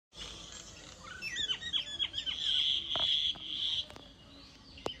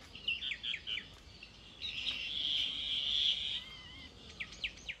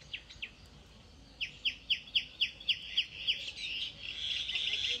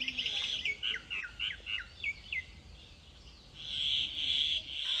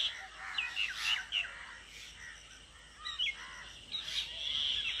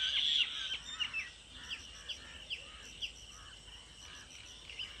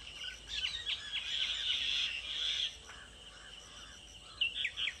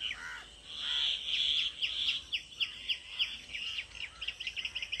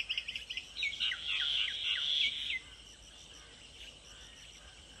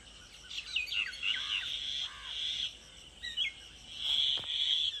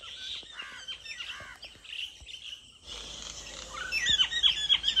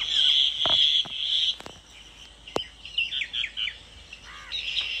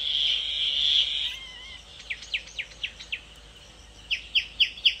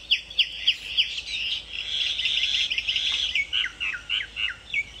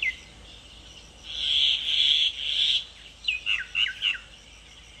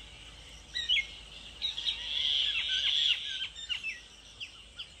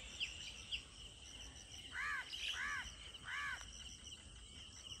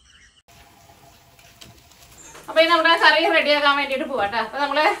അപ്പൊ നമ്മുടെ കറി റെഡിയാക്കാൻ വേണ്ടിട്ട് പോവാട്ടോ. അപ്പൊ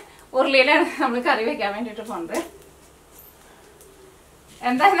നമ്മള് ഉരുളിയിലാണ് നമ്മള് കറി വെക്കാൻ വേണ്ടിട്ട് പോണത്.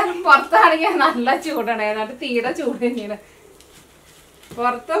 എന്തായാലും പുറത്താണെങ്കിൽ നല്ല ചൂടാണ്, ഏതാണ്ട് തീരെ ചൂട് തന്നെയാണ്.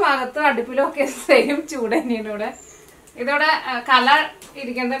 പുറത്തും അകത്തും അടുപ്പിലും ഒക്കെ സെയിം ചൂട് തന്നെയാണ് ഇവിടെ. ഇതോടെ കല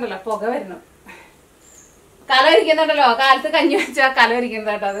ഇരിക്കുന്നുണ്ടല്ലോ, പുക വരുന്നു. കല ഇരിക്കുന്നുണ്ടല്ലോ, കാലത്ത് കഞ്ഞി വെച്ചാൽ കല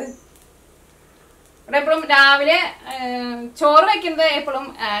ഇരിക്കുന്നത് കേട്ടോ. അത് ഇവിടെ എപ്പോഴും രാവിലെ ചോറ് വെക്കുന്നത് എപ്പോഴും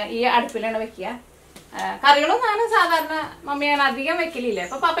ഈ അടുപ്പിലാണ് വെക്കുക. കറികളൊന്നും ഞാൻ സാധാരണ മമ്മിയാണ് അധികം വെക്കലില്ല.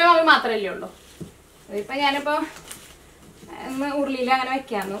 ഇപ്പൊ പപ്പയും മമ്മി മാത്രമല്ലേ ഉള്ളൂ. ഇപ്പൊ ഞാനിപ്പോ ഇന്ന് ഉരുളിയിൽ അങ്ങനെ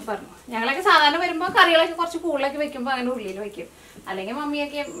വെക്കാന്ന് പറഞ്ഞു. ഞങ്ങളൊക്കെ സാധാരണ വരുമ്പോ കറികളൊക്കെ കുറച്ച് കൂടുതലൊക്കെ വെക്കുമ്പോ അങ്ങനെ ഉരുളിയിൽ വെക്കും. അല്ലെങ്കിൽ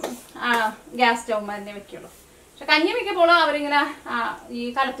മമ്മിയൊക്കെ ഗ്യാസ് സ്റ്റൗമ്മ തന്നെ വെക്കുള്ളൂ. പക്ഷെ കഞ്ഞി വെക്കുമ്പോഴും അവരിങ്ങനെ ഈ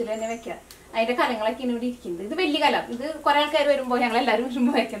കലത്തിൽ തന്നെ വെക്കുക. അതിന്റെ കലങ്ങളൊക്കെ ഇനി ഇവിടെ ഇരിക്കുന്നത്. ഇത് വലിയ കലം. ഇത് കുറെ ആൾക്കാർ വരുമ്പോ ഞങ്ങൾ എല്ലാവരും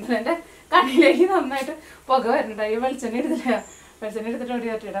വരുമ്പോ വെക്കുന്നത്. എന്റെ കണ്ണിലേക്ക് നന്നായിട്ട് പുക വരുന്നുണ്ട്. ഈ വെളിച്ചെണ്ണ എടുത്തിട്ട് ഓടി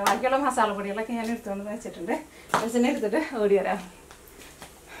വരട്ടിടാം. ബാക്കിയുള്ള മസാല പൊടികളൊക്കെ ഞാൻ എടുത്തുകൊണ്ട് വെച്ചിട്ടുണ്ട്. വെളിച്ചെണ്ണ എടുത്തിട്ട് ഓടി വരാം.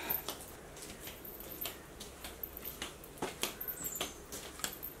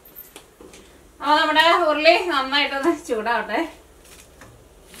 അപ്പൊ നമ്മുടെ ഉരുളി നന്നായിട്ടൊന്ന് ചൂടാവട്ടെ.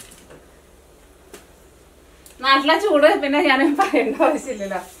 നാട്ടിലെ ചൂട് പിന്നെ ഞാൻ പറയേണ്ട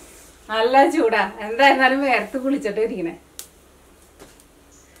ആവശ്യമില്ലല്ലോ, നല്ല ചൂടാ. എന്തായിരുന്നാലും വേർത്ത് കുളിച്ചിട്ട് ഇരിക്കണേ.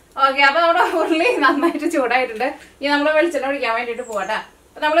 ഓക്കെ, അപ്പൊ നമ്മുടെ ഉരുളി നന്നായിട്ട് ചൂടായിട്ടുണ്ട്. ഇനി നമ്മള് വെളിച്ചെണ്ണ ഒഴിക്കാൻ വേണ്ടിട്ട് പോവാട്ടാ.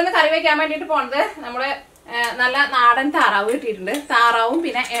 അപ്പൊ നമ്മളിന്ന് കറി വെക്കാൻ വേണ്ടിട്ട് പോണത് നമ്മള് നല്ല നാടൻ താറാവ് കിട്ടിയിട്ടുണ്ട്. താറാവും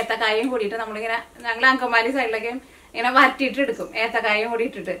പിന്നെ ഏത്തക്കായും കൂടിയിട്ട് നമ്മളിങ്ങനെ ഞങ്ങൾ അങ്കമാലി സൈഡിലൊക്കെ ഇങ്ങനെ വരട്ടിയിട്ട് എടുക്കും, ഏത്തക്കായും കൂടി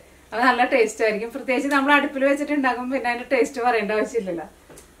ഇട്ടിട്ട്. അത് നല്ല ടേസ്റ്റ് ആയിരിക്കും. പ്രത്യേകിച്ച് നമ്മൾ അടുപ്പിൽ വെച്ചിട്ട് ഉണ്ടാക്കും. പിന്നെ അതിന്റെ ടേസ്റ്റ് പറയേണ്ട ആവശ്യമില്ലല്ലോ.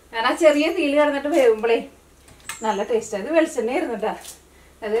 ഞാൻ ആ ചെറിയ തീയിൽ കിടന്നിട്ട് വേവുമ്പോളേ നല്ല ടേസ്റ്റ്. അത് വെളിച്ചെണ്ണ ആയിരുന്നുട്ടാ.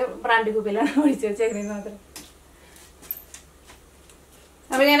 അത് ബ്രാൻഡ് കുപ്പിയിലാണ് ഒഴിച്ച് വെച്ചേക്കണെന്ന് മാത്രം.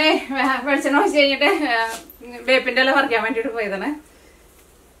 അപ്പൊ ഞാന് വെളിച്ചെണ്ണ ഒഴിച്ച് കഴിഞ്ഞിട്ട് വേപ്പിന്റെ ഇല പറിക്കാൻ വേണ്ടിട്ട് പോയതാണ്.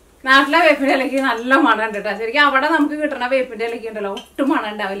 നാട്ടിലെ വേപ്പിന്റെ ഇലയ്ക്ക് നല്ല മണം ഉണ്ട് കേട്ടോ. ശരിക്കും അവിടെ നമുക്ക് കിട്ടണ വേപ്പിന്റെ ഇലയ്ക്ക് ഉണ്ടല്ലോ ഒട്ടും മണം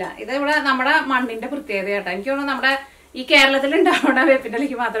ഉണ്ടാവില്ല. ഇത് ഇവിടെ നമ്മുടെ മണ്ണിന്റെ പ്രത്യേകത കേട്ടോ. എനിക്ക് തോന്നുന്നു നമ്മുടെ ഈ കേരളത്തിൽ ഉണ്ടാവുന്ന വേപ്പിന്റെ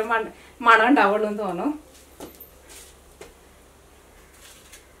ഇലയ്ക്ക് മാത്രം മണം ഉണ്ടാവുള്ളൂ എന്ന് തോന്നുന്നു.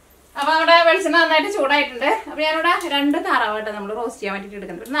 അപ്പൊ നമ്മുടെ വെളിച്ചെണ്ണ നന്നായിട്ട് ചൂടായിട്ടുണ്ട്. അപ്പൊ ഞാനിവിടെ 2 താറാവായിട്ട് നമ്മൾ റോസ്റ്റ് ചെയ്യാൻ വേണ്ടിട്ട്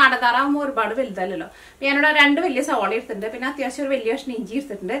എടുക്കുന്നത്. പിന്നെ നാടൻ താറാവുമ്പോൾ ഒരുപാട് വലുതല്ലോ. അപ്പൊ ഞാനിവിടെ 2 വലിയ സവാള എടുത്തിട്ടുണ്ട്. പിന്നെ അത്യാവശ്യം ഒരു വലിയ കഷ്ണം ഇഞ്ചി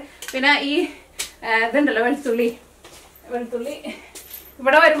എടുത്തിട്ടുണ്ട്. പിന്നെ ഈ ഇതുണ്ടല്ലോ വെളുത്തുള്ളി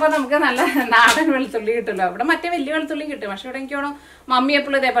ഇവിടെ വരുമ്പോ നമുക്ക് നല്ല നാടൻ വെളുത്തുള്ളി കിട്ടുമല്ലോ. ഇവിടെ മറ്റേ വലിയ വെളുത്തുള്ളി കിട്ടും. പക്ഷെ ഇവിടെ എനിക്ക് തോന്നുന്നു മമ്മി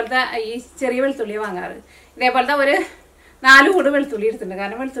എപ്പോഴും ഇതേപോലത്തെ ഈ ചെറിയ വെളുത്തുള്ളി വാങ്ങാറ്. ഇതേപോലത്തെ ഒരു 4 കൂട് വെളുത്തുള്ളി എടുത്തിട്ടുണ്ട്.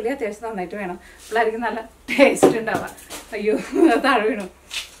 കാരണം വെളുത്തുള്ളി അത്യാവശ്യം നന്നായിട്ട് വേണം. അപ്പോഴായിരിക്കും നല്ല ടേസ്റ്റ് ഉണ്ടാവുക. അയ്യോ താഴെ വീണു.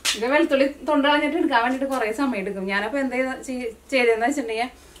 ഇത് വെളുത്തുള്ളി തൊണ്ട കളഞ്ഞിട്ട് എടുക്കാൻ വേണ്ടിട്ട് കുറെ സമയം എടുക്കും. ഞാനപ്പോ എന്താ ചെയ്തതെന്ന് വെച്ചിട്ടുണ്ടെങ്കിൽ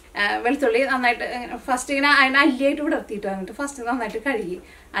വെളുത്തുള്ളി നന്നായിട്ട് ഫസ്റ്റ് ഇങ്ങനെ അതിനെ അല്ലിയായിട്ട് വിടർത്തിയിട്ട് വന്നിട്ട് ഫസ്റ്റ് നന്നായിട്ട് കഴുകി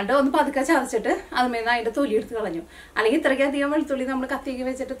എന്നിട്ട് ഒന്ന് പതുക്കെ ചതച്ചിട്ട് അതുമേന്ന് അതിന്റെ തൊലി എടുത്ത് കളഞ്ഞു. അല്ലെങ്കിൽ ഇത്രയ്ക്കധികം വെളുത്തുള്ളി നമ്മൾ കത്തിക്ക്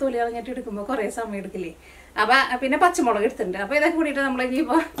വെച്ചിട്ട് തൊലി കളഞ്ഞിട്ട് എടുക്കുമ്പോൾ കുറെ സമയം എടുക്കില്ലേ. അപ്പൊ പിന്നെ പച്ചമുളക് എടുത്തിട്ടുണ്ട്. അപ്പൊ ഇതൊക്കെ കൂടിയിട്ട് നമ്മൾ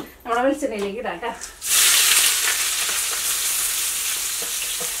ഇനിയിപ്പോ നമ്മുടെ വെളിച്ചെണ്ണയിലേക്ക് ഇടാം.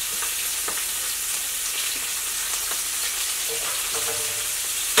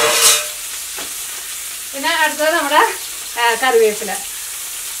 പിന്നെ അടുത്തത് നമ്മുടെ കറിവേപ്പില.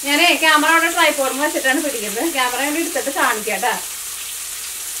 ഞാൻ ക്യാമറയുടെ ട്രൈപോഡിൽ വെച്ചിട്ടാണ് പിടിക്കുന്നത്. ക്യാമറ കൊണ്ട് എടുത്തിട്ട് കാണിക്കാട്ടാ.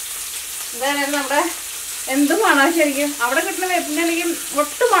 എന്തായാലും നമ്മുടെ എന്ത് മണം ശരിക്കും. അവിടെ കിട്ടുന്ന വേപ്പിൻ്റെ അല്ലെങ്കിൽ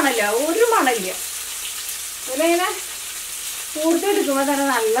ഒട്ടും മണമില്ല, ഒരു മണമില്ല. പിന്നെ ഇങ്ങനെ കൂടുതൽ എടുക്കുമ്പോൾ തന്നെ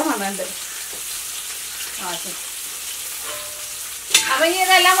നല്ല മണമുണ്ട്. അപ്പൊ ഇനി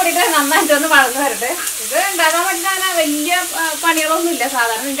ഇതെല്ലാം കൂടിയിട്ട് നന്നായിട്ടൊന്ന് വളർന്നു വരട്ടെ. ഇത് ഉണ്ടാക്കാൻ പറ്റുന്ന വലിയ പണികളൊന്നും ഇല്ല.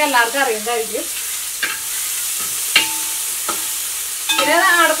 സാധാരണ നിങ്ങൾക്ക് എല്ലാവർക്കും അറിയുന്നതായിരിക്കും. പിന്നെ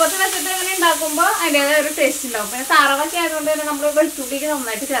അടുപ്പത്ത് വെച്ചിട്ട് ഇങ്ങനെ ഉണ്ടാക്കുമ്പോൾ അതിൻ്റെതായ ഒരു ടേസ്റ്റ് ഉണ്ടാവും. പിന്നെ താറാവൊക്കെ ആയതുകൊണ്ട് തന്നെ നമ്മൾ വെളുത്തുള്ളിക്ക്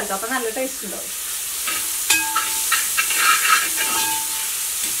നന്നായിട്ട് ചേർക്കാം. അപ്പൊ നല്ല ടേസ്റ്റ് ഉണ്ടാവും.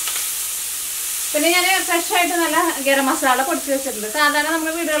 പിന്നെ ഞാൻ ഫ്രഷ് ആയിട്ട് നല്ല ഗരം മസാല പൊടിച്ച് വെച്ചിട്ടുണ്ട്. സാധാരണ നമ്മൾ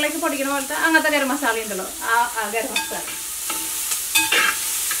വീടുകളിലേക്ക് പൊടിക്കുന്ന പോലത്തെ അങ്ങനത്തെ ഗരം മസാല ഉണ്ടല്ലോ, ആ ഗരം മസാല.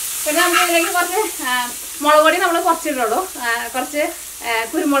 പിന്നെ നമുക്ക് ഇതിലേക്ക് കുറച്ച് മുളക് പൊടി നമ്മൾ കുറച്ചിട്ടുള്ളൂ. കുറച്ച്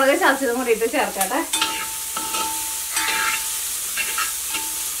കുരുമുളക് ചതച്ചതും കൂടിയിട്ട് ചേർക്കാട്ടെ.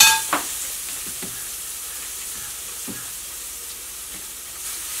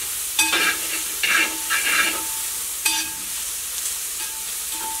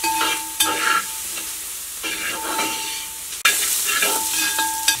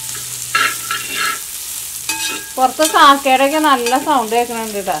 പുറത്ത് കാക്കയുടെയൊക്കെ നല്ല സൗണ്ട്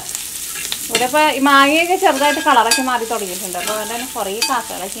കേൾക്കുന്നുണ്ട് കേട്ടോ. ഇവിടെ ഇപ്പൊ മാങ്ങയൊക്കെ ചെറുതായിട്ട് കളറൊക്കെ മാറി തുടങ്ങിയിട്ടുണ്ട്. അപ്പൊ അതുകൊണ്ട് തന്നെ കുറേ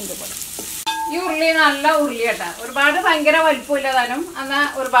കാക്കകളൊക്കെ ഉണ്ട് പോലെ. ഈ ഉരുളി നല്ല ഉരുളി കേട്ടാ. ഒരുപാട് ഭയങ്കര വലിപ്പമില്ലതാനും എന്നാൽ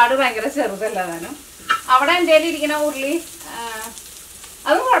ഒരുപാട് ഭയങ്കര ചെറുതല്ലതാനും. അവിടെ എൻ്റെ ഇരിക്കുന്ന ഉരുളി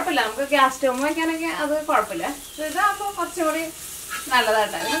അതും കുഴപ്പമില്ല. നമുക്ക് ഗ്യാസ് സ്റ്റൗവ് വയ്ക്കാനൊക്കെ അത് കുഴപ്പമില്ല. ഇതാകുമ്പോൾ കുറച്ചും കൂടി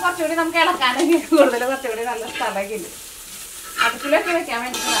നല്ലതാട്ടോ. ഇതിന് കുറച്ചുകൂടി നമുക്ക് ഇളക്കാനൊക്കെ കൂടുതൽ കുറച്ചുകൂടി നല്ല സ്ഥലമൊക്കെ ഉണ്ട്. അടുപ്പിലൊക്കെ വെക്കാൻ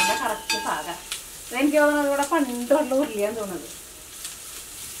വേണ്ടിയിട്ട് നല്ല കറക്റ്റ് പാകം. അതെനിക്ക് തോന്നുന്നത് ഇവിടെ പണ്ടുള്ള ഉരുളിയാന്ന് തോന്നുന്നത്.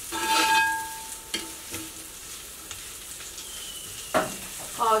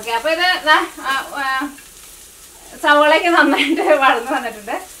 ഓക്കെ, അപ്പൊ ഇത് സവോളയൊക്കെ നന്നായിട്ട് വളർന്ന്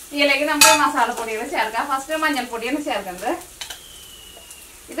വന്നിട്ടുണ്ട്. ഇതിലേക്ക് നമുക്ക് മസാലപ്പൊടികൾ ചേർക്കാം. ഫസ്റ്റ് മഞ്ഞൾപ്പൊടിയാണ് ചേർക്കുന്നത്.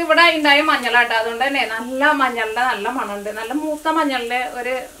 ഇതിവിടെ ഉണ്ടായ മഞ്ഞളാട്ടോ, അതുകൊണ്ട് തന്നെ നല്ല മഞ്ഞളുടെ നല്ല മണമുണ്ട്. നല്ല മൂത്ത മഞ്ഞളുടെ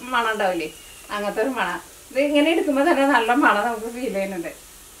ഒരു മണം ഉണ്ടാവില്ലേ, അങ്ങനത്തെ ഒരു മണം. ഇത് ഇങ്ങനെ എടുക്കുമ്പോൾ തന്നെ നല്ല മണം നമുക്ക് ഫീൽ ചെയ്യുന്നുണ്ട്.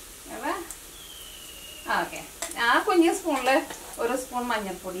 അപ്പൊ ഓക്കെ, ആ കുഞ്ഞു സ്പൂണില് 1 സ്പൂൺ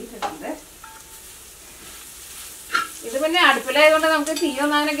മഞ്ഞൾപ്പൊടി ഇട്ടിട്ടുണ്ട്. ഇത് പിന്നെ അടുപ്പിലായതുകൊണ്ട് നമുക്ക് തീ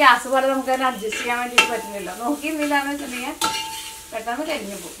ഒന്നും അങ്ങനെ ഗ്യാസ് പോലെ നമുക്ക് അതിനെ അഡ്ജസ്റ്റ് ചെയ്യാൻ വേണ്ടിയിട്ട് പറ്റുന്നില്ല. നോക്കിയിരുന്നില്ല എന്ന് വെച്ചിട്ടുണ്ടെങ്കിൽ പെട്ടെന്ന്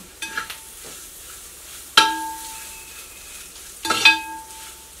കരിഞ്ഞു പോകും.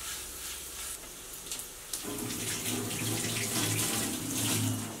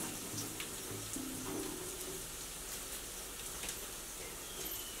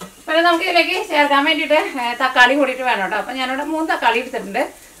 പിന്നെ നമുക്ക് ഇതിലേക്ക് ചേർക്കാൻ വേണ്ടിയിട്ട് തക്കാളി കൂടിയിട്ട് വേണം കേട്ടോ. അപ്പൊ ഞാനിവിടെ 3 തക്കാളി എടുത്തിട്ടുണ്ട്.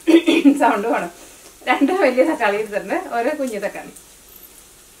 സൗണ്ട് വേണം. 2 വലിയ തക്കാളി എടുത്തിട്ടുണ്ട്, 1 കുഞ്ഞു തക്കാളി.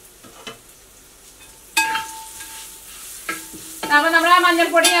 അപ്പൊ നമ്മുടെ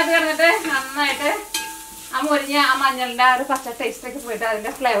മഞ്ഞൾപ്പൊടി അത് കിടന്നിട്ട് നന്നായിട്ട് ആ മുരിഞ്ഞ ആ മഞ്ഞളുടെ ഒരു പച്ച ടേസ്റ്റ് ഒക്കെ പോയിട്ട്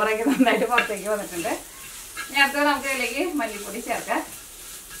അതിന്റെ ഫ്ലേവറൊക്കെ നന്നായിട്ട് പുറത്തേക്ക് വന്നിട്ടുണ്ട്. നേരത്തെ നമുക്ക് ഇതിലേക്ക് മല്ലിപ്പൊടി ചേർക്കാം.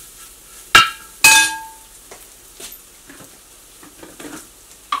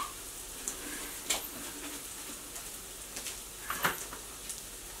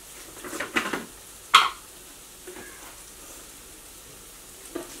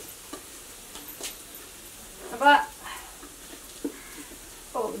 അപ്പൊ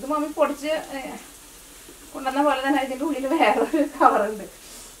ഇത് മമ്മി പൊടിച്ച് കൊണ്ടുവന്ന പോലെ തന്നെ ഇതിന്റെ ഉള്ളിൽ വേറൊരു കവറുണ്ട്.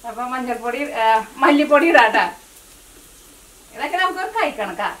 അപ്പൊ മല്ലിപ്പൊടി ഇടാട്ടാ. ഇതൊക്കെ നമുക്കൊരു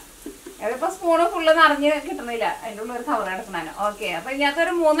കൈക്കണക്കാ. ഇതിപ്പോ സ്പൂണ് ഫുള്ള് നിറഞ്ഞ് കിട്ടുന്നില്ല, അതിൻ്റെ ഉള്ളിൽ ഒരു കവർ എടുക്കണോ. ഓക്കെ, അപ്പൊ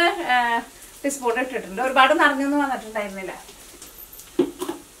ഇതിനകത്തൊരു 3 ടീസ്പൂൺ ഇട്ടിട്ടുണ്ട്. ഒരുപാട് നിറഞ്ഞൊന്നും വന്നിട്ടുണ്ടായിരുന്നില്ല.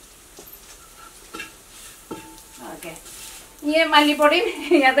 ഓക്കെ, ഈ മല്ലിപ്പൊടി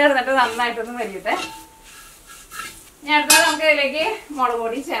ഇതിനകത്ത് കിടന്നിട്ട് നന്നായിട്ടൊന്ന് വലിയട്ടെ. ഞാൻ അടുത്തത് നമുക്ക് ഇതിലേക്ക് മുളക്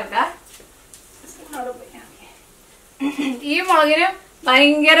പൊടി ചേർക്കാം. ഈ മുളകിന്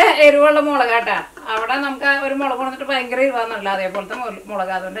ഭയങ്കര എരിവുള്ള മുളകാട്ടാ. അവിടെ നമുക്ക് ഒരു മുളക് കൊണ്ടിട്ട് ഭയങ്കര എരിവാന്നല്ല, അതേപോലത്തെ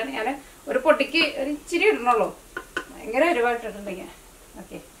മുളക്. അതുകൊണ്ട് തന്നെ ഞാൻ ഒരു പൊട്ടിക്ക് ഒരു ഇച്ചിരി ഇടണുള്ളൂ. ഭയങ്കര എരിവായിട്ടിട്ടുണ്ടെങ്കിൽ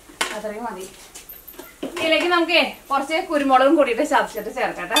ഓക്കെ, അത്രയും മതി. ഇതിലേക്ക് നമുക്ക് കുറച്ച് കുരുമുളകും കൂടിയിട്ട് ചതച്ചിട്ട്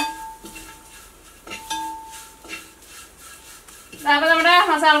ചേർക്കട്ടെ. അപ്പൊ നമ്മുടെ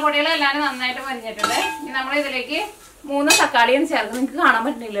മസാലപ്പൊടികളെല്ലാം നന്നായിട്ട് മരിഞ്ഞിട്ടുണ്ട്. ഇനി നമ്മൾ ഇതിലേക്ക് 3 തക്കാളിയും ചേർത്ത്. നിങ്ങൾക്ക് കാണാൻ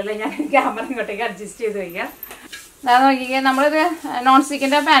പറ്റുന്നില്ലല്ലോ, ഞാൻ ക്യാമറ ഇങ്ങോട്ടേക്ക് അഡ്ജസ്റ്റ് ചെയ്ത് വയ്ക്കാം. അതായത് നോക്കിക്കുക, നമ്മളിത് നോൺ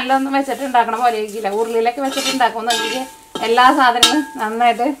സ്റ്റിക്കിന്റെ പാനിലൊന്നും വെച്ചിട്ട് ഉണ്ടാക്കണ പോലെ ഇരിക്കില്ല, ഉരുളിയിലൊക്കെ വെച്ചിട്ട് ഉണ്ടാക്കുമ്പോൾ നോക്കിക്കുക എല്ലാ സാധനങ്ങളും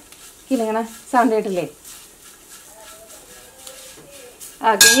നന്നായിട്ട് കിളിങ്ങണ സൗണ്ട് കേട്ടില്ലേ.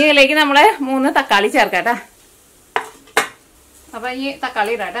 ഓക്കെ, ഇനി ഇതിലേക്ക് നമ്മൾ 3 തക്കാളി ചേർക്കാട്ടാ. അപ്പൊ ഈ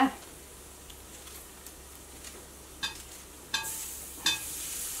തക്കാളി ഇടാട്ടാ.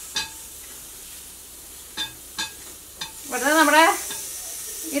 ഇവിടെ നമ്മുടെ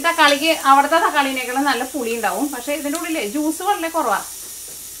ഈ തക്കാളിക്ക് അവിടുത്തെ തക്കാളിനേക്കാളും നല്ല പുളി ഉണ്ടാവും. പക്ഷെ ഇതിൻ്റെ ഉള്ളിൽ ജ്യൂസ് വളരെ കുറവാണ്.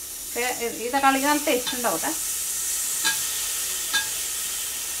 ഈ തക്കാളിക്ക് നല്ല ടേസ്റ്റ് ഉണ്ടാവും.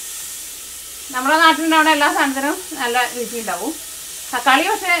 നമ്മുടെ നാട്ടിലുണ്ടാവുന്ന എല്ലാ സാധനത്തിനും നല്ല രുചി ഉണ്ടാവും. തക്കാളി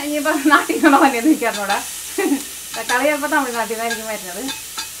പക്ഷെ ഇനിയിപ്പോൾ നാട്ടിൽ നിന്നുള്ള മല്ലിയെന്ന് എനിക്കറിഞ്ഞൂടാ. തക്കാളി ചിലപ്പോൾ തമിഴ്നാട്ടിൽ നിന്നായിരിക്കും വരുന്നത്.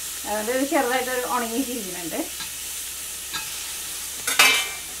 അതുകൊണ്ട് ചെറുതായിട്ടൊരു ഉണങ്ങിയിരിക്കുന്നുണ്ട്.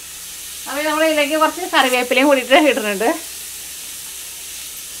 അപ്പോൾ നമ്മൾ ഇതിലേക്ക് കുറച്ച് കറിവേപ്പിലയും കൂടിയിട്ട് ഇടുന്നുണ്ട്.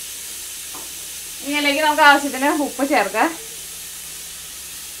 ഇതിലേക്ക് നമുക്ക് ആവശ്യത്തിന് ഉപ്പ് ചേർക്കാം.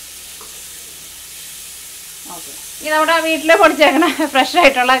 ഓക്കെ, ഇനി നമ്മുടെ വീട്ടിൽ പൊടിച്ചേക്കണ ഫ്രഷ്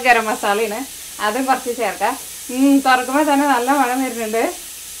ആയിട്ടുള്ള ഗരം മസാലയാണ്, അതും കുറച്ച് ചേർക്കാം. തുറക്കുമ്പോൾ തന്നെ നല്ല മണം വരുന്നുണ്ട്.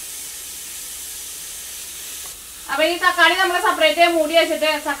 അപ്പൊ ഈ തക്കാളി നമ്മൾ സെപ്പറേറ്റ് മൂടി വെച്ചിട്ട്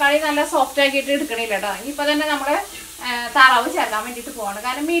തക്കാളി നല്ല സോഫ്റ്റ് ആക്കിയിട്ട് എടുക്കണില്ല കേട്ടോ. ഇനിയിപ്പോൾ തന്നെ നമ്മൾ താറാവ് ചേർക്കാൻ വേണ്ടിയിട്ട് പോകണം.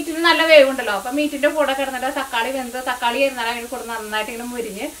 കാരണം മീറ്റിന് നല്ല വേവുണ്ടല്ലോ. അപ്പൊ മീറ്റിന്റെ കൂടെ കിടന്നിട്ട് തക്കാളി വെന്ത് തക്കാളി എന്നാലും അതിന് കൂടെ നന്നായിട്ട് ഇങ്ങനെ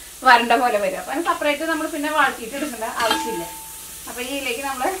മുരിഞ്ഞ് വരണ്ട പോലെ വരും. അപ്പൊ അതിന് സെപ്പറേറ്റ് നമ്മൾ പിന്നെ വാഴ്ത്തിയിട്ട് എടുക്കേണ്ട ആവശ്യമില്ല. അപ്പൊ ഇതിലേക്ക്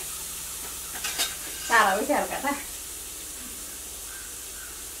നമ്മൾ താറാവ് ചേർക്കട്ടെ.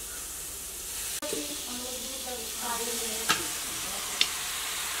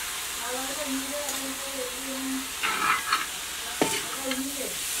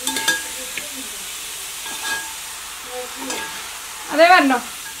 അതേ വരണോ?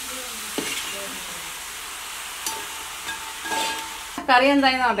 കറി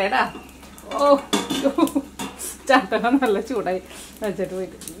എന്തായി നോട്ടേട്ടാ. ഓ ചട്ടന നല്ല ചൂടായി വെച്ചിട്ട്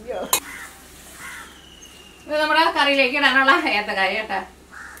പോയിട്ട് ഇത് നമ്മുടെ കറിയിലേക്ക് ഇടാനുള്ള ഏത്തക്കായ കേട്ടാ.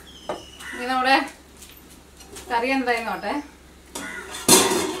 ഇത് നമ്മുടെ കറി എന്തായി നോട്ടെ.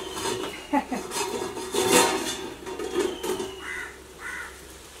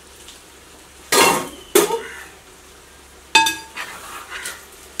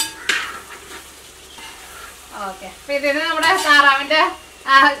 ഓക്കെ, അപ്പൊ ഇതിന് നമ്മുടെ താറാവിന്റെ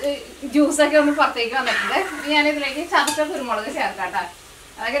ജ്യൂസൊക്കെ ഒന്ന് പുറത്തേക്ക് വന്നിട്ടുണ്ട്. ഞാൻ ഇതിലേക്ക് ചതച്ച കുരുമുളക് ചേർക്കാട്ടോ.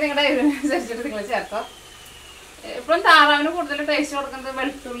 അതൊക്കെ നിങ്ങളുടെ എരിവിനനുസരിച്ചിട്ട് നിങ്ങൾ ചേർത്തോ. ഇപ്പോഴും താറാവിന് കൂടുതൽ ടേസ്റ്റ് കൊടുക്കുന്നത്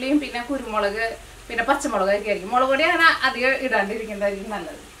വെളുത്തുള്ളിയും പിന്നെ കുരുമുളക് പിന്നെ പച്ചമുളകൊക്കെ ആയിരിക്കും. മുളക് പൊടി അങ്ങനെ അധികം ഇടാണ്ടിരിക്കുന്നതായിരിക്കും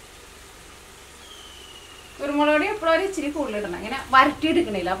നല്ലത്. കുരുമുളക് പൊടി എപ്പോഴും ഒരു ഇച്ചിരി കൂടുതൽ ഇടണം, ഇങ്ങനെ വരട്ടി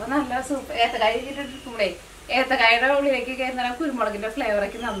എടുക്കണില്ല. അപ്പൊ നല്ല സൂപ്പർ ഏത്തക്കായ ഇട്ടിട്ടുമ്പോഴേ ഏത്തക്കായുടെ ഉള്ളിലേക്ക് കയറുന്ന കുരുമുളകിന്റെ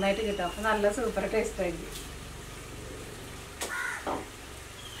ഫ്ലേവറൊക്കെ നന്നായിട്ട് കിട്ടും. അപ്പൊ നല്ല സൂപ്പർ ടേസ്റ്റ് ആയിരിക്കും.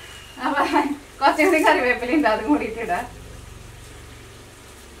 അപ്പൊ കുറച്ചുകൂടി കറിവേപ്പില ഉണ്ട്, അതും കൂടിയിട്ട് ഇടാം.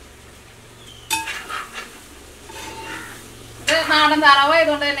 ഇത് നാടൻ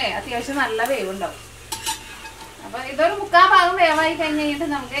താറാവായതുകൊണ്ട് തന്നെ അത്യാവശ്യം നല്ല വേവുണ്ടാവും. അപ്പൊ ഇതൊരു 3/4 ഭാഗം വേവായി കഴിഞ്ഞിട്ട്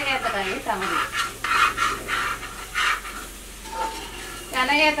നമുക്ക് ഏത്തക്കായ ഇട്ടാൽ മതി.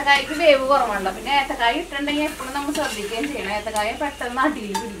 കാരണം ഏത്തക്കായ്ക്ക് വേവ് കുറവുണ്ടോ. പിന്നെ ഏത്തക്കായ ഇട്ടുണ്ടെങ്കിൽ എപ്പോഴും നമ്മൾ ശ്രദ്ധിക്കുകയും ചെയ്യണം. ഏത്തക്കായ പെട്ടെന്ന്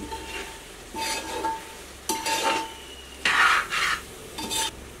അടിയിൽ പിടിക്കും.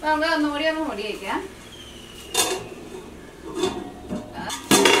 നമുക്ക് ഒന്നുകൂടി മൂടി വയ്ക്കാം.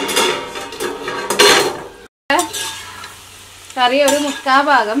 കറി ഒരു 3/4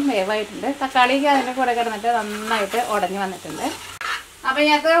 ഭാഗം വേവായിട്ടുണ്ട്. തക്കാളിക്ക് അതിൻ്റെ കൂടെ കിടന്നിട്ട് നന്നായിട്ട് ഉടഞ്ഞു വന്നിട്ടുണ്ട്. അപ്പൊ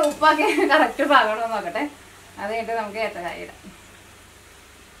ഇതിനകത്ത് ഉപ്പൊക്കെ കറക്റ്റ് ഭാഗമാണോ നോക്കട്ടെ. അത് കഴിഞ്ഞിട്ട് നമുക്ക് ഏത്തക്കായ ഇടാം.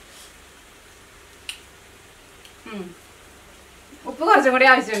 ഉപ്പ് കുറച്ചും കൂടി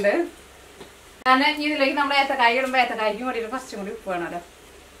ആവശ്യമുണ്ട്. കാരണം ഇതിലേക്ക് നമ്മൾ ഏത്തക്കായ ഇടുമ്പോൾ ഏത്തക്കായ്ക്കും കൂടി കുറച്ചും കൂടി ഉപ്പ് വേണമല്ലോ.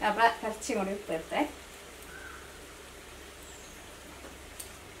 അപ്പൊ കുറച്ചും കൂടി ഉപ്പ് എടുത്തേ.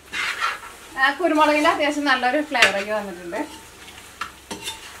 കുരുമുളകിന്റെ അത്യാവശ്യം നല്ലൊരു ഫ്ലേവറൊക്കെ വന്നിട്ടുണ്ട്.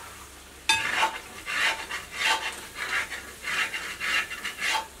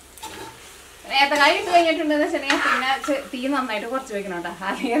 ഏത്തക്കായ ഇട്ട് കഴിഞ്ഞിട്ടുണ്ടെന്ന് വെച്ചിട്ടുണ്ടെങ്കിൽ പിന്നെ തീ നന്നായിട്ട് കുറച്ച് വെക്കണം കേട്ടോ.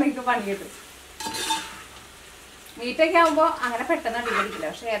 അല്ലെങ്കിൽ നിങ്ങൾക്ക് പണി കിട്ടും. മീറ്റൊക്കെ ആകുമ്പോൾ അങ്ങനെ പെട്ടെന്ന് അടി പിടിക്കില്ല.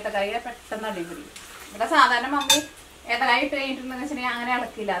 പക്ഷെ ഏത്തക്കായ പെട്ടെന്ന് അടി പിടിക്കും. ഇവിടെ സാധാരണ മമ്മി ഏത്തക്കായ ഇട്ട് കഴിഞ്ഞിട്ടുണ്ടെന്ന് വെച്ചിട്ടുണ്ടെങ്കിൽ അങ്ങനെ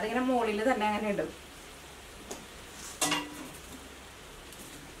ഇളക്കില്ല. അതിങ്ങനെ മുകളിൽ തന്നെ അങ്ങനെ ഇടും.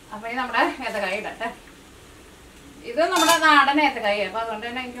 അപ്പൊ ഈ നമ്മുടെ ഏത്തക്കായ ഇടട്ടെ. ഇത് നമ്മുടെ നാടൻ ഏത്തക്കായ. അപ്പൊ അതുകൊണ്ട്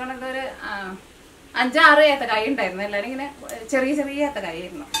തന്നെ എനിക്ക് തോന്നുന്നത് ഒരു 5-6 ഏത്തക്കായ ഉണ്ടായിരുന്നു. എല്ലാവരും ഇങ്ങനെ ചെറിയ ചെറിയ ഏത്തക്കായ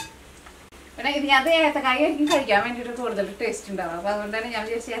ആയിരുന്നു. പിന്നെ ഇതിനകത്ത് ഏത്തക്കായ ആയിരിക്കും കഴിക്കാൻ വേണ്ടിയിട്ട് കൂടുതൽ ടേസ്റ്റ് ഉണ്ടാവും. അപ്പൊ അതുകൊണ്ട് തന്നെ ഞാൻ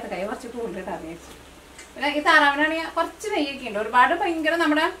വിചാരിച്ചു ഏത്തക്കായ കുറച്ച് കൂടുതൽ ഇടാന്ന് വിചാരിച്ചു. പിന്നെ ഈ താറാവിനാണെങ്കിൽ കുറച്ച് നെയ്യൊക്കെ ഉണ്ട്. ഒരുപാട് ഭയങ്കര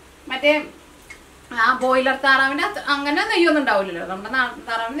നമ്മുടെ മറ്റേ ബോയിലർ താറാവിന്റെ അങ്ങനെ നെയ്യൊന്നും ഉണ്ടാവില്ലല്ലോ. നമ്മുടെ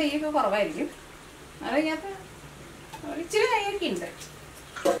താറാവിന് നെയ്യൊക്കെ കുറവായിരിക്കും. അത് ഇതിനകത്ത് ഇച്ചിരി നെയ്യൊക്കെ ഉണ്ട്.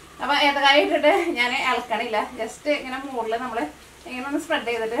 അപ്പൊ ഏത്തക്കായ ഇട്ടിട്ട് ഞാൻ ഇളക്കണില്ല. ജസ്റ്റ് ഇങ്ങനെ മുകളിൽ നമ്മള് ഇങ്ങനെ ഒന്ന് സ്പ്രെഡ്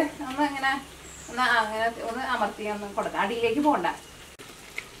ചെയ്തിട്ട് ഒന്ന് ഇങ്ങനെ അങ്ങനെ ഒന്ന് അമർത്തി ഒന്ന് കൊടുക്കാം. അടിയിലേക്ക് പോകണ്ട.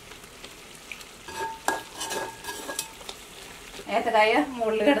 ഏത്തക്കായ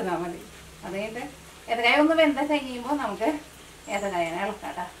മുകളിൽ കിടന്നാൽ മതി. അത് കഴിഞ്ഞിട്ട് ഏത്തക്കായ ഒന്ന് വെന്ത കഴിയുമ്പോൾ നമുക്ക് ഏത്തക്കായനെ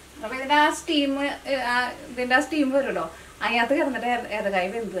ഇളക്കാട്ടോ. അപ്പൊ ഇതിന്റെ ആ സ്റ്റീം വരുമല്ലോ, അതിനകത്ത് കിടന്നിട്ട് ഏത്തക്കായ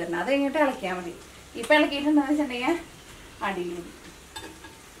വെന്ത് തരണം. അത് കഴിഞ്ഞിട്ട് ഇളക്കിയാൽ മതി. ഇപ്പൊ ഇളക്കിയിട്ടുണ്ടെന്ന് വെച്ചിട്ടുണ്ടെങ്കിൽ അടിയിൽ മതി.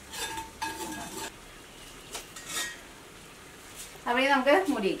 അപ്പൊ നമുക്ക്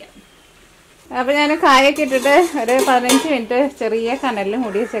മൂടി വയ്ക്കാം. അപ്പൊ ഞാൻ കായൊക്കെ ഇട്ടിട്ട് ഒരു 15 മിനിറ്റ് ചെറിയ കനലിൽ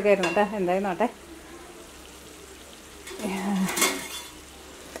മൂടി വെച്ചൊക്കെ ആയിരുന്നു കേട്ടോ. എന്തായാലും നോട്ടെ.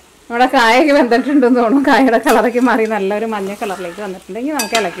 നമ്മുടെ കായൊക്കെ വെന്തിട്ടുണ്ടെന്ന് തോന്നുന്നു. കായയുടെ കളറൊക്കെ മാറി നല്ലൊരു മഞ്ഞ കളറിലേക്ക് വന്നിട്ടുണ്ടെങ്കിൽ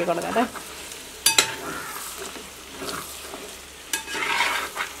നമുക്ക് ഇളക്കി കൊടുക്കാം കേട്ടോ.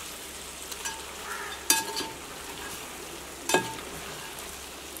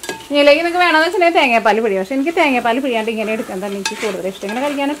 ഇതിലേക്ക് നിങ്ങൾക്ക് വേണമെന്ന് വെച്ചിട്ടുണ്ടെങ്കിൽ തേങ്ങാപ്പാൽ പിഴിയും. പക്ഷെ എനിക്ക് തേങ്ങാപ്പാൽ പിഴിയാണ്ട് ഇങ്ങനെ എടുക്കാൻ തന്നെ എനിക്ക് കൂടുതൽ ഇഷ്ടം. ഇങ്ങനെ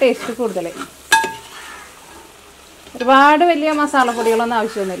കഴിക്കാനും ടേസ്റ്റ് കൂടുതൽ. ഒരുപാട് വലിയ മസാലപ്പൊടികളൊന്നും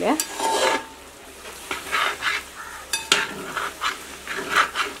ആവശ്യമൊന്നുമില്ല.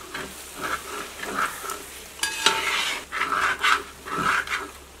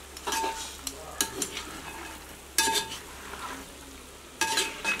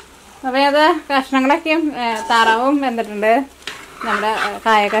 അപ്പോൾ അത് കഷ്ണങ്ങളൊക്കെയും താറാവും വെന്തിട്ടുണ്ട്, നമ്മുടെ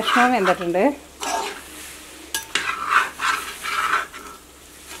കായ കഷ്ണവും വെന്തിട്ടുണ്ട്.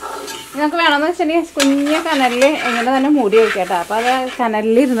 നിങ്ങൾക്ക് വേണമെന്ന് വെച്ചിട്ടുണ്ടെങ്കിൽ കുഞ്ഞ കനലിൽ ഇങ്ങനെ തന്നെ മൂടി വയ്ക്കാം കേട്ടോ. അപ്പോൾ അത്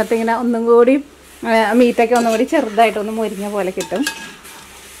കനലിൽ ഇരുന്നിട്ട് ഇങ്ങനെ ഒന്നും കൂടി മീറ്റൊക്കെ ഒന്നും കൂടി ചെറുതായിട്ടൊന്ന് മുരിഞ്ഞ പോലെ കിട്ടും.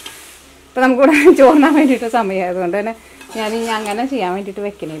 ഇപ്പോൾ നമുക്കിവിടെ ചോറിനാൻ വേണ്ടിയിട്ട് സമയമായതുകൊണ്ട് തന്നെ ഞാൻ അങ്ങനെ ചെയ്യാൻ വേണ്ടിയിട്ട്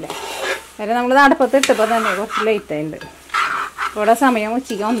വെക്കണില്ല. കാര്യം നമ്മൾ അടുപ്പത്ത് ഇട്ടപ്പോൾ തന്നെ കുറച്ച് ലേറ്റായിട്ടുണ്ട്. ഇവിടെ സമയം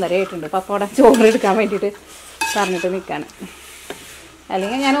ഉച്ചയ്ക്ക് 1:30 ആയിട്ടുണ്ട്. അപ്പോൾ അവിടെ ചോറ് എടുക്കാൻ വേണ്ടിയിട്ട് പറഞ്ഞിട്ട് നിൽക്കാണ്.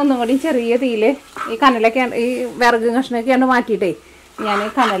 അല്ലെങ്കിൽ ഞാൻ ഒന്നും കൂടി ചെറിയ തീയിൽ ഈ കനലൊക്കെ ഈ വിറക് കഷ്ണമൊക്കെയാണ് മാറ്റിയിട്ടേ ഞാൻ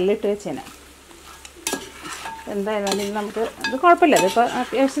കനലിലിട്ട് വെച്ചേനെ. എന്തായാലും നമുക്ക് ഇത് കുഴപ്പമില്ല, ഇതിപ്പോൾ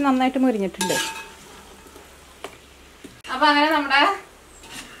അത്യാവശ്യം നന്നായിട്ട് മുരിഞ്ഞിട്ടുണ്ട്. അപ്പോൾ അങ്ങനെ നമ്മുടെ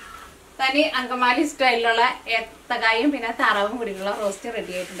തനി അങ്കമാലി സ്റ്റൈലിലുള്ള ഏത്തക്കായും പിന്നെ താറാവും കൂടിയുള്ള റോസ്റ്റ്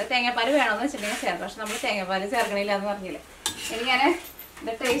റെഡി ആയിട്ടുണ്ട്. തേങ്ങാപ്പാൽ വേണമെന്ന് വെച്ചിട്ടുണ്ടെങ്കിൽ ചേർക്കാം, പക്ഷെ നമ്മൾ തേങ്ങാപ്പാൽ ചേർക്കണില്ല എന്ന് പറഞ്ഞില്ലേ. ഇനി ഞാൻ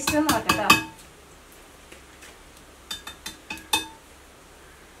ഇതിൻ്റെ ടേസ്റ്റ് ഒന്ന് നോക്കട്ടോ.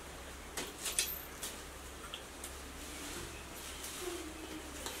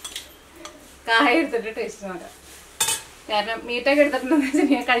 കായ എടുത്തിട്ട് ടേസ്റ്റ് നോക്കാം. കാരണം മീറ്റൊക്കെ എടുത്തിട്ടുണ്ടെന്ന്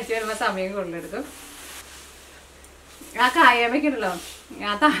വെച്ചിട്ടുണ്ടെങ്കിൽ കഴിച്ചു വരുമ്പോൾ സമയം കൂടുതലെടുക്കും. ആ കായമൊക്കെ ഉണ്ടല്ലോ,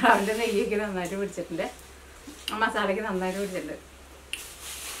 ആ താറാവിൻ്റെ നെയ്യൊക്കെ നന്നായിട്ട് പിടിച്ചിട്ടുണ്ട്, ആ മസാലയ്ക്ക് നന്നായിട്ട് പിടിച്ചിട്ടുണ്ട്.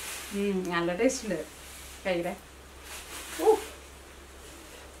 നല്ല ടേസ്റ്റ് ഉണ്ട് കഴിയുടെ.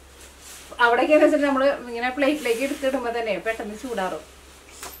 അവിടേക്കെന്ന് വെച്ചിട്ട് നമ്മൾ ഇങ്ങനെ പ്ലേറ്റിലേക്ക് എടുത്തിടുമ്പോൾ തന്നെ പെട്ടെന്ന് ചൂടാറും.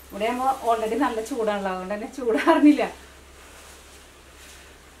 ഇവിടെ ആകുമ്പോൾ ഓൾറെഡി നല്ല ചൂടാണല്ലോ, അതുകൊണ്ട് തന്നെ ചൂടാറുന്നില്ല.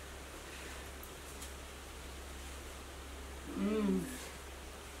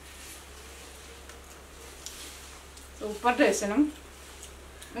 സൂപ്പർ ടേസ്റ്റിനും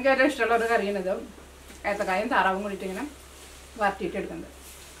എനിക്ക് ഏറ്റവും ഇഷ്ടമുള്ള ഒരു കറിയാണിത്. ഏത്തക്കായും താറാവും കൂടിയിട്ട് ഇങ്ങനെ വരട്ടിയിട്ട് എടുക്കുന്നത്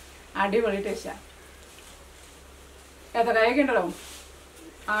അടിപൊളി ടേസ്റ്റാണ്. ഏത്തക്കായൊക്കെ ഉണ്ടല്ലോ,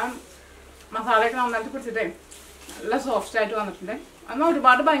 ആ മസാലയൊക്കെ നന്നായിട്ട് പിടിച്ചിട്ടേ നല്ല സോഫ്റ്റായിട്ട് വന്നിട്ടുണ്ട്. എന്നാൽ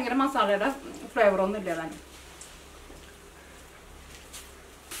ഒരുപാട് ഭയങ്കര മസാലയുടെ ഫ്ലേവറൊന്നും ഇല്ല താനും.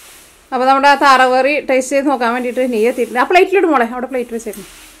 അപ്പോൾ നമ്മുടെ ആ താറാവ് കറി ടേസ്റ്റ് ചെയ്ത് നോക്കാൻ വേണ്ടിയിട്ട് നെയ്യ് എത്തിയിട്ടുണ്ട്. ആ പ്ലേറ്റിലിടും മോളെ, അവിടെ പ്ലേറ്റ് വെച്ചേക്കും.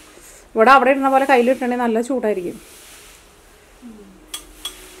 ഇവിടെ അവിടെ ഇടുന്ന പോലെ കയ്യിലിട്ടുണ്ടെങ്കിൽ നല്ല ചൂടായിരിക്കും.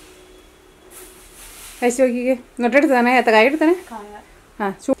 കഴിച്ച് നോക്കിക്കേ, എന്നിട്ട് എടുത്തന്നെ ഏത്തക്കായ എടുത്തന്നെ. ആ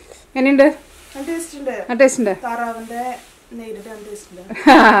എങ്ങനെയുണ്ട്? ടേസ്റ്റ് ഉണ്ട്.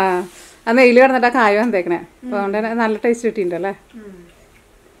 ആ നെയ്യിൽ കിടന്നിട്ട് ആ കായ വന്നേക്കണേ, അപ്പോൾ അതുകൊണ്ട് തന്നെ നല്ല ടേസ്റ്റ് കിട്ടിയിട്ടുണ്ടല്ലേ.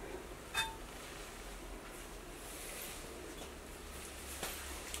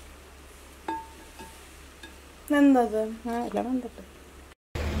 എല്ലാം വന്നിട്ട്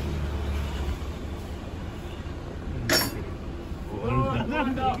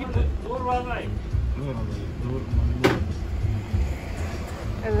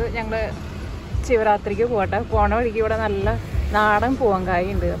ഇത് ഞങ്ങൾ ശിവരാത്രിക്ക് പോകട്ടെ. പോണ വഴിക്ക് ഇവിടെ നല്ല നാടൻ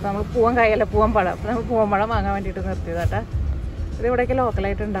പൂവൻകായ ഉണ്ട്. അപ്പോൾ നമ്മൾ പൂവൻകായല്ല പൂവൻപഴം, അപ്പോൾ നമ്മൾ പൂവൻപഴം വാങ്ങാൻ വേണ്ടിയിട്ട് നിർത്തിയതാട്ടാ. ഇത് ഇവിടെയൊക്കെ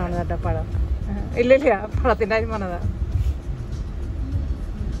ലോക്കലായിട്ട് ഉണ്ടാവുന്നത് കേട്ടോ പഴം. ഇല്ലില്ല, പഴത്തിൻ്റെ കാര്യം പറഞ്ഞതാ.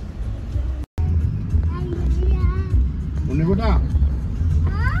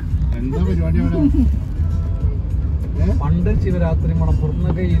 പണ്ട് ശിവരാത്രി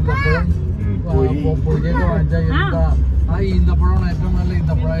മണപ്പുറത്തുനിന്നൊക്കെ ഈന്തപ്പഴം പൊടിയൊക്കെ വാങ്ങിച്ചാൽ ആ ഈന്തപ്പഴമാണ് ഏറ്റവും നല്ല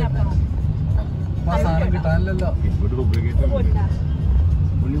ഈന്തപ്പഴമായിരുന്നു. അപ്പൊ ആ സാധനം കിട്ടാനില്ലല്ലോ.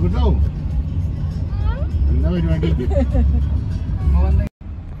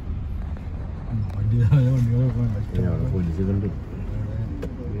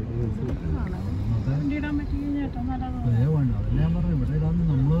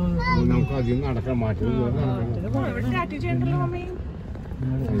 നമുക്ക് അധികം നടക്കാൻ മാറ്റും.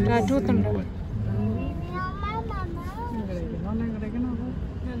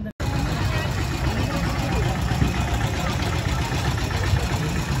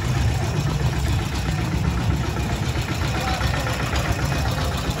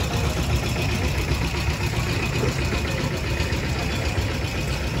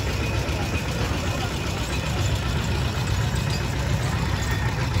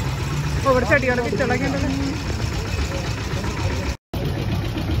 ഇവിടെ ചെടികളൊക്കെ ഇഷ്ടമുള്ളൊക്കെ ഉണ്ടല്ലോ.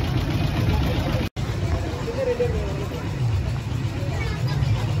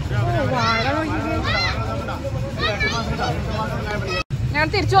 ഞാൻ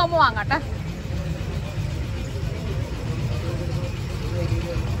തിരിച്ചു പോകുമ്പോ വാങ്ങട്ടെ.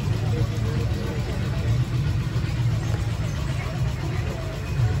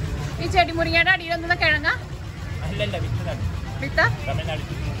 ഈ ചെടി മുരിങ്ങയുടെ അടിയിൽ ഒന്നും കിഴങ്ങ വിത്ത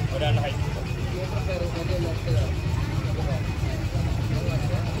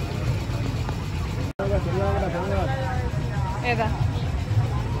ഏതാ?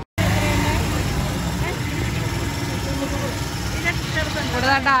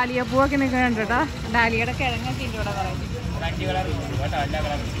 ഇവിടെ ഡാലിയ പൂവൊക്കെ നിൽക്കുന്നുണ്ട് കേട്ടോ. ഡാലിയുടെ കിഴങ്ങൊക്കെ ഉണ്ട് ഇവിടെ പറയുന്നത്.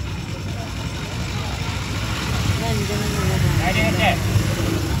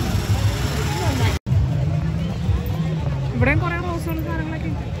 ഇവിടെയും കുറെ റോസുകളും സാധനങ്ങളൊക്കെ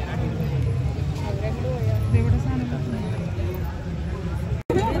ഉണ്ട്. ഇവിടെ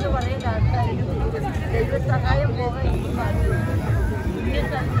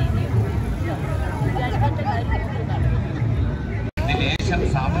ലേശം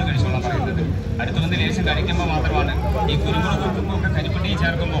സാമ്പിൾ കഴിച്ചോളാൻ പറയുന്നത്. അടുത്ത് വന്ന് ലേശം കഴിക്കുമ്പോൾ മാത്രമാണ് ഈ കുരുമുളക് ഉപ്പും ഒക്കെ കരിപ്പെട്ടി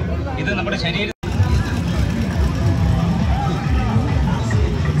ചേർക്കുമ്പോൾ ഇത് നമ്മുടെ ശരീരം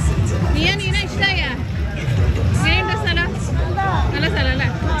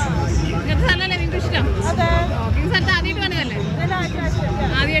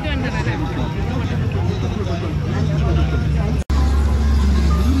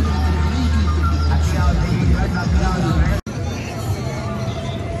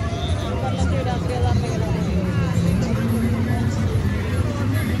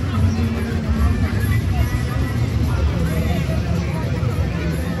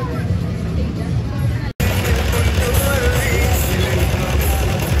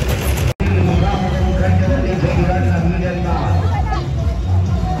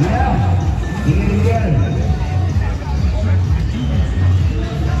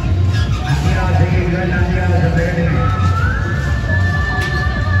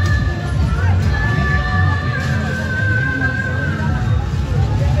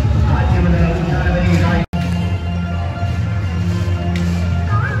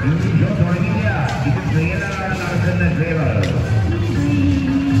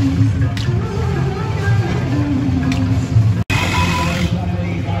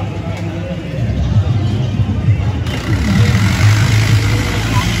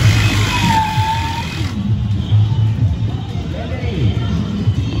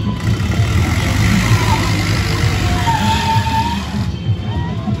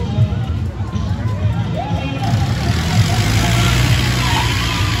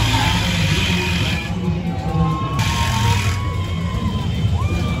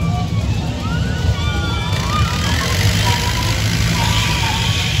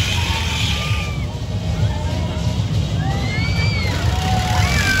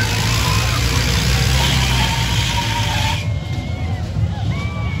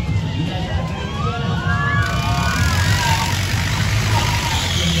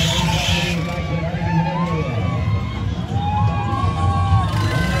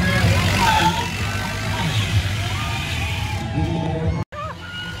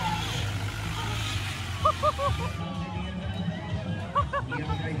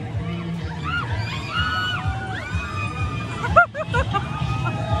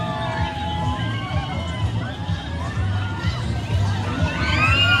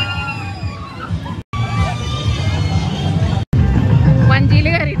വഞ്ചിയിൽ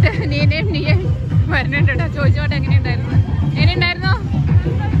കയറിയിട്ട് നീ വരുന്നുണ്ടോ ചോദിച്ചോട്ടെ എങ്ങനെയുണ്ടായിരുന്നു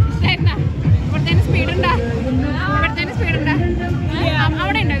ഇഷ്ടമായിരുന്നോ ഇവിടുത്തേന് സ്പീഡുണ്ടോ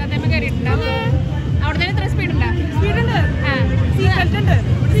അവിടെ ഉണ്ടോ കത്തേമ്മ കയറിയിട്ടുണ്ടോ അവിടുത്തേന് ഇത്ര സ്പീഡുണ്ടോ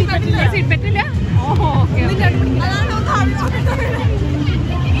സീറ്റ് പറ്റില്ല ഓഹോ ഓക്കെ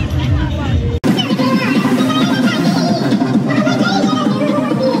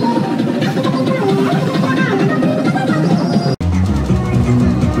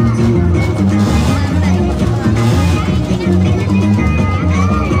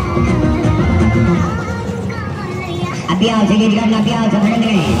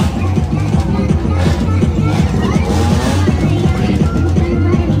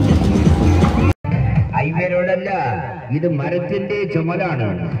ഹൈവേ റോഡല്ല, ഇത് മരത്തിന്റെ ചുമലാണ്.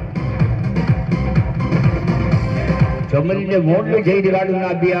 ചുമലിന്റെ മുകളിൽ ചെയ്ത് കാണുന്ന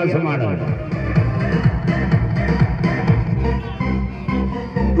അഭ്യാസമാണ്.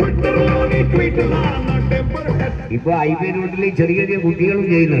 ഇപ്പൊ ഹൈവേ റോഡിൽ ചെറിയ ചെറിയ കുട്ടികളും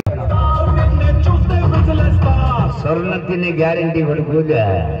ചെയ്യുന്നു. സ്വർണത്തിന് ഗ്യാരണ്ടി കൊടുക്കൂല,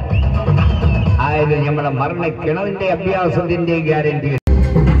 ആയാലും നമ്മളെ മരണ കിണറിന്റെ അഭ്യാസത്തിന്റെ ഗ്യാരണ്ടി.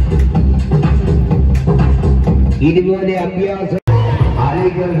 ഇതുപോലെ അഭ്യാസം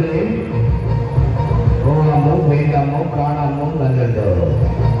ആളുകളെ പോകാമോ വേണ്ടാമോ കാണാമോ നല്ലല്ലോ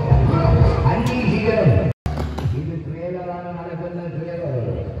അന്വേഷിക്കണം. ഇത് ട്രെയിലറാണ് നടക്കുന്ന ട്രെയിലർ.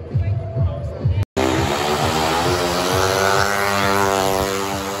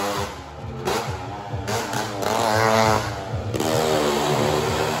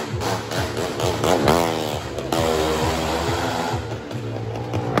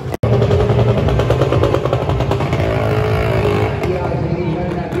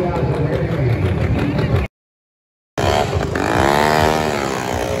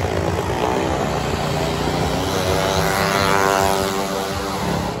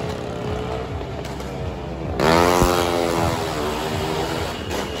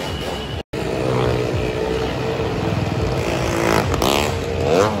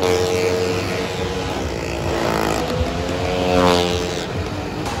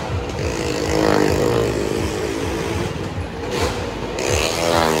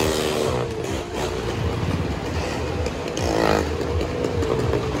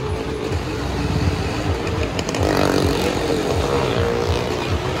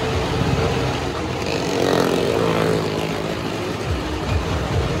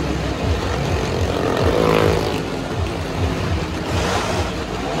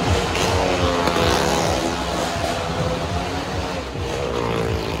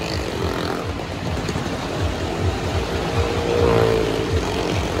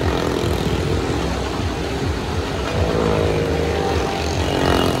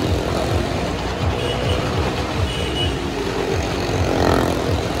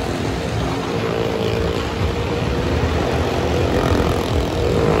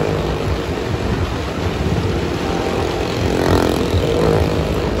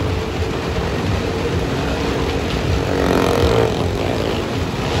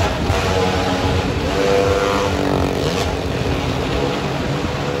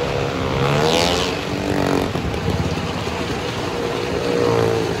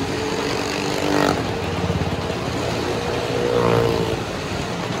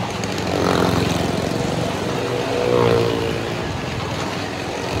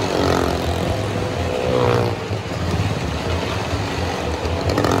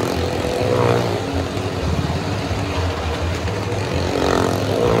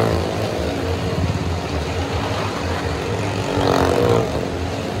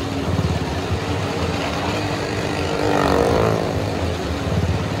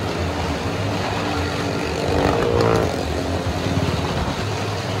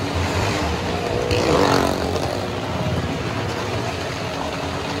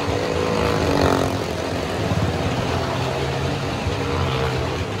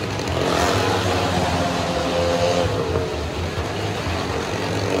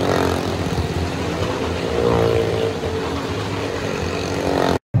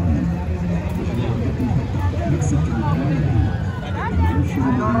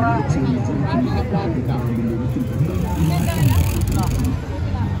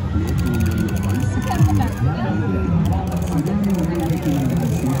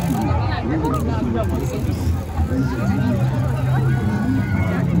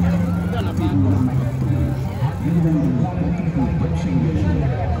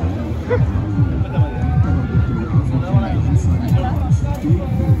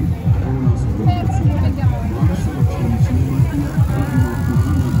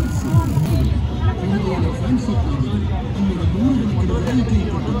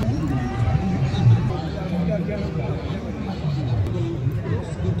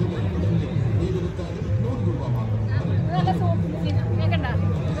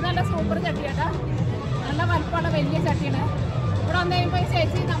 നല്ല സൂപ്പർ ചട്ടിയാട്ടാ. നല്ല വലുപ്പമുള്ള വലിയ ചട്ടിയാണ്. ഇവിടെ വന്നു കഴിയുമ്പോൾ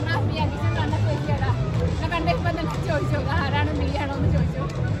ചേച്ചി നമ്മുടെ കണ്ട ചേച്ചിയാടാ. എന്നെ കണ്ടപ്പോൾ എനിക്ക് ചോദിച്ചു ആരാണ് നീയാണോ എന്ന് ചോദിച്ചു.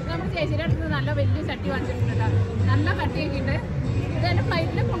 നമ്മൾ ചേച്ചിയുടെ അടുത്ത് നല്ല വലിയ ചട്ടി വാങ്ങിച്ചിട്ടുണ്ട്. നല്ല കട്ടിയൊക്കെ ഉണ്ട്. ഇത് എൻ്റെ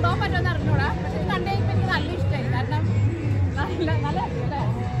ഫ്ലൈറ്റിൽ കൊണ്ടുപോകാൻ പറ്റുമെന്ന് അറിഞ്ഞൂടാ. പക്ഷെ ഇത് കണ്ടു കഴിയുമ്പോൾ എനിക്ക് നല്ല ഇഷ്ടമായി. കാരണം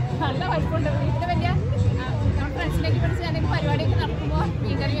നല്ല വലുപ്പമുണ്ട്. വീട്ടിൽ വലിയ നമ്മുടെ ഫ്രണ്ട്സിലേക്ക് പിടിച്ച് ഞാൻ പരിപാടിയൊക്കെ നടക്കുമ്പോൾ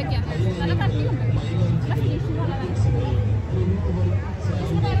മീൻകറി വയ്ക്കാൻ നല്ല കട്ടിയുണ്ട്. നല്ല ഫിനിഷിംഗ് ഉള്ളതാണ്.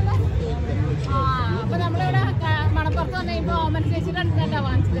 അപ്പൊ നമ്മളിവിടെ മണപ്പുറത്ത് വന്നു കഴിയുമ്പോൾ ഓമൻ ചേച്ചിയുടെ അടുത്തല്ല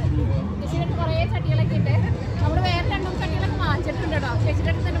വാങ്ങിച്ചത്. ചേച്ചിയുടെ അടുത്ത് കുറേ ചട്ടികളൊക്കെ ഉണ്ട്. നമ്മൾ വേറെ 2 ചട്ടികളൊക്കെ വാങ്ങിച്ചിട്ടുണ്ട് കേട്ടോ.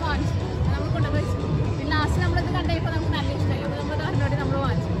 ചേച്ചിയുടെ അടുത്ത് തന്നെ വാങ്ങിച്ചു നമ്മൾ കൊണ്ടുപോയി വെച്ചു. പിന്നെ ലാസ്റ്റ് നമ്മളിത് കണ്ടു കഴിയുമ്പോൾ നമുക്ക് നല്ല ഇഷ്ടമായി. അപ്പോൾ നമ്മൾ അതിനോട് നമ്മൾ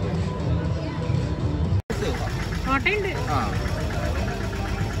വാങ്ങിച്ചു. കോട്ടയുണ്ട്.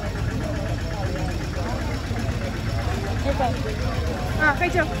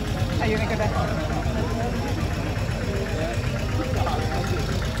 കഴിച്ചോ. അയ്യോ നിൽക്കട്ടെ.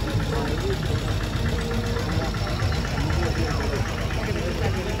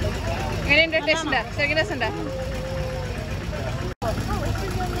 എങ്ങനെയുണ്ട്? ടേസ്റ്റ് ഉണ്ടോ? ശരിക്കും ടേസ്റ്റ് ഉണ്ടോ?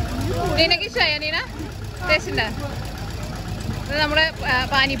 നീനക്ക് ഇഷ്ടമായോ നീന? ടേസ്റ്റ് ഉണ്ടോ? ഇത് നമ്മുടെ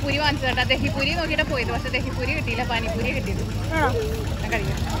പാനിപ്പൂരി വാങ്ങിച്ചതാ. ദഹിപ്പൂരി നോക്കിയിട്ട് പോയത്. പക്ഷെ ദഹിപ്പൂരി കിട്ടിയില്ല, പാനിപ്പൂരി കിട്ടിയത്. ഞാൻ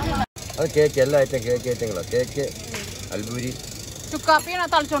കഴിക്കാം. അത് കേക്ക് എല്ലാ ഐറ്റം കേക്ക് ഐറ്റങ്ങളാണ്. കേക്ക് അൽബൂരി ചുക്കാപ്പിയാണോ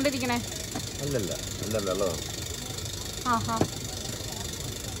തളിച്ചോണ്ടിരിക്കണേ? അല്ലല്ല നല്ല വെള്ളമാണ്. ആഹാ.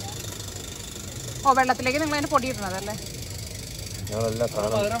 ഓ, വെള്ളത്തിലേക്ക് നിങ്ങൾ അതിന് പൊടി ഇടണത് അല്ലേ? ഞങ്ങളെല്ലാം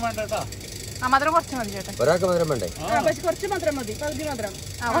കാണാം. ആ, മധുരം കുറച്ച് മതി ചേട്ടാ. ഒരാൾക്ക് മധുരം വേണ്ടേ? കുറച്ച് മധുരം മതി.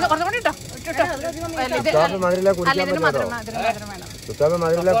 കുറച്ചും കൂടി ഇട്ടോ. മധുരമില്ല കുടിക്കാൻ പറ്റുമോ? ചുക്കാപ്പി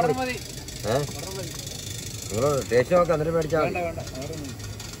മധുരമില്ല കുടി. നിങ്ങൾ ടേസ്റ്റ് നോക്കാം, എന്നിട്ട് മേടിച്ചാൽ മതി.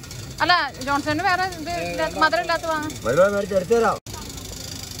 അല്ല, ജോൺസണിന് വേറെ മധുരം ഇല്ലാത്ത വാങ്ങാം. മധുരം മേടിച്ച് എടുത്തു തരാം.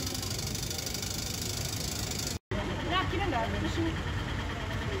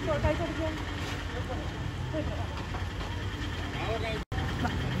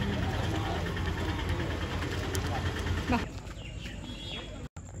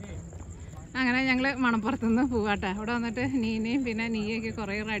 അങ്ങനെ ഞങ്ങൾ മണപ്പുറത്തുനിന്ന് പോവാട്ടെ. അവിടെ വന്നിട്ട് നീനയും പിന്നെ നീയൊക്കെ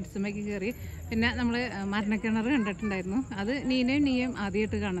കുറേ റൈഡ്സുമൊക്കെ കയറി. പിന്നെ നമ്മൾ മരണക്കിണർ കണ്ടിട്ടുണ്ടായിരുന്നു. അത് നീനയും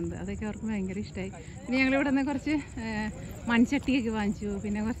ആദ്യമായിട്ട് കാണുന്നത്. അതൊക്കെ അവർക്ക് ഭയങ്കര ഇഷ്ടമായി. പിന്നെ ഞങ്ങളിവിടെ നിന്ന് കുറച്ച് മൺചട്ടിയൊക്കെ വാങ്ങിച്ചു.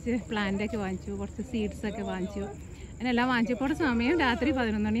 പിന്നെ കുറച്ച് പ്ലാന്റൊക്കെ വാങ്ങിച്ചു. കുറച്ച് സീഡ്സൊക്കെ വാങ്ങിച്ചു. അങ്ങനെല്ലാം വാങ്ങിച്ചപ്പോൾ സമയം രാത്രി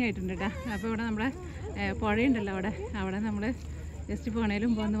 11 മണി ആയിട്ടുണ്ട് കേട്ടോ. അപ്പോൾ ഇവിടെ നമ്മുടെ പുഴയുണ്ടല്ലോ, അവിടെ നമ്മൾ ജസ്റ്റ്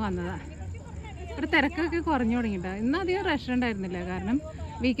പോണേലും പോന്ന് വന്നതാണ്. ഇവിടെ തിരക്കൊക്കെ കുറഞ്ഞു തുടങ്ങിയിട്ടോ. ഇന്ന് അധികം റഷ് ഉണ്ടായിരുന്നില്ല. കാരണം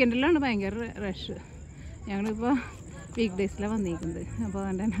വീക്കെൻഡിലാണ് ഭയങ്കര റഷ്. ഞങ്ങളിപ്പോൾ വീക്ക് ഡേയ്സിലാണ് വന്നിരിക്കുന്നത്. അപ്പോൾ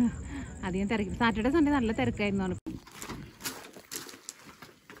അതുകൊണ്ട് തന്നെ അധികം തിരക്ക്. സാറ്റർഡേ സൺഡേ നല്ല തിരക്കായിരുന്നു.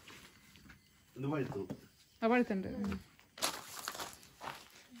 പഴുത്തുണ്ട്.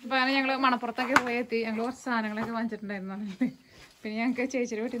 അപ്പോൾ അങ്ങനെ ഞങ്ങൾ മണപ്പുറത്തൊക്കെ പോയി എത്തി. ഞങ്ങൾ കുറച്ച് സാധനങ്ങളൊക്കെ വാങ്ങിച്ചിട്ടുണ്ടായിരുന്നു. പിന്നെ ഞങ്ങൾക്ക്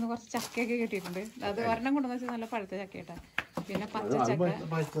ചേച്ചിയുടെ വീട്ടിൽ നിന്ന് കുറച്ച് ചക്കയൊക്കെ കിട്ടിയിട്ടുണ്ട്. അത് ഒരെണ്ണം കൊണ്ടുവന്ന് വെച്ചാൽ നല്ല പഴുത്ത ചക്ക കേട്ടോ. പിന്നെ പച്ച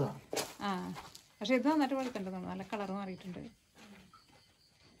ചക്ക. ആ, പക്ഷെ ഇത് നന്നായിട്ട് പഴുത്തുണ്ട്. നല്ല കളർ മാറിയിട്ടുണ്ട്.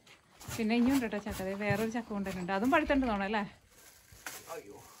 പിന്നെ ഇനിയുണ്ട് കേട്ടോ ചക്ക. വേറൊരു ചക്ക കൊണ്ടുവരുന്നുണ്ട്. അതും പഴുത്തുണ്ട് തോന്നണം അല്ലേ?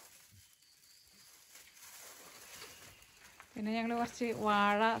 പിന്നെ ഞങ്ങൾ കുറച്ച്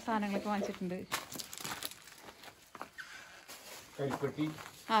വാഴ സാധനങ്ങളൊക്കെ വാങ്ങിച്ചിട്ടുണ്ട്.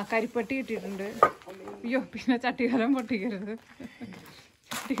 കരിപ്പെട്ടി കിട്ടിയിട്ടുണ്ട്. അയ്യോ, പിന്നെ ചട്ടിക്കാലം പൊട്ടിക്കരുത്.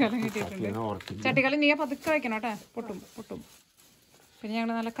 ചട്ടിക്കാലം കിട്ടിയിട്ടുണ്ട്. ചട്ടിക്കാലം നീ പതുക്കെ വയ്ക്കണം കേട്ടോ. പൊട്ടും. പിന്നെ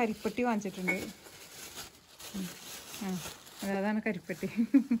ഞങ്ങൾ നല്ല കരിപ്പെട്ടി വാങ്ങിച്ചിട്ടുണ്ട്. അതാണ് കരിപ്പെട്ടി.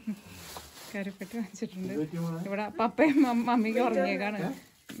 വാങ്ങിച്ചിട്ടുണ്ട്. ഇവിടെ പപ്പയും മമ്മിക്ക് ഉറങ്ങിയേക്കാണ്.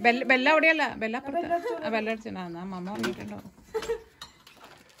 ബെല്ല അവിടെയല്ല, ബെല്ല അപ്പുറത്ത്. ബെല്ല അടിച്ചിട്ടുണ്ടാ. മമ്മ ഉറങ്ങിയിട്ടുണ്ടോ?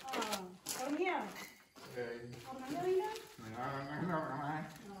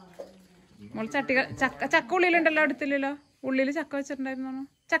 മോള് ചക്ക ഉള്ളിലുണ്ടല്ലോ, അടുത്തില്ലല്ലോ. ഉള്ളിൽ ചക്ക വെച്ചിട്ടുണ്ടായിരുന്നു.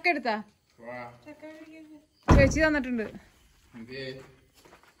 ചക്ക എടുത്താ? ചേച്ചി തന്നിട്ടുണ്ട്.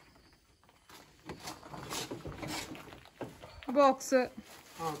 ബോക്സ്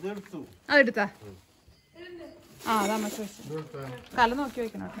അതെടുത്താ? ആ അതാ അമ്മ ചോദിച്ചു. കല നോക്കി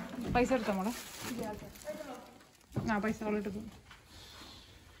വെക്കണം കേട്ടോ. പൈസ എടുത്തോ മോളെ. ആ പൈസ അവളെടുക്കും.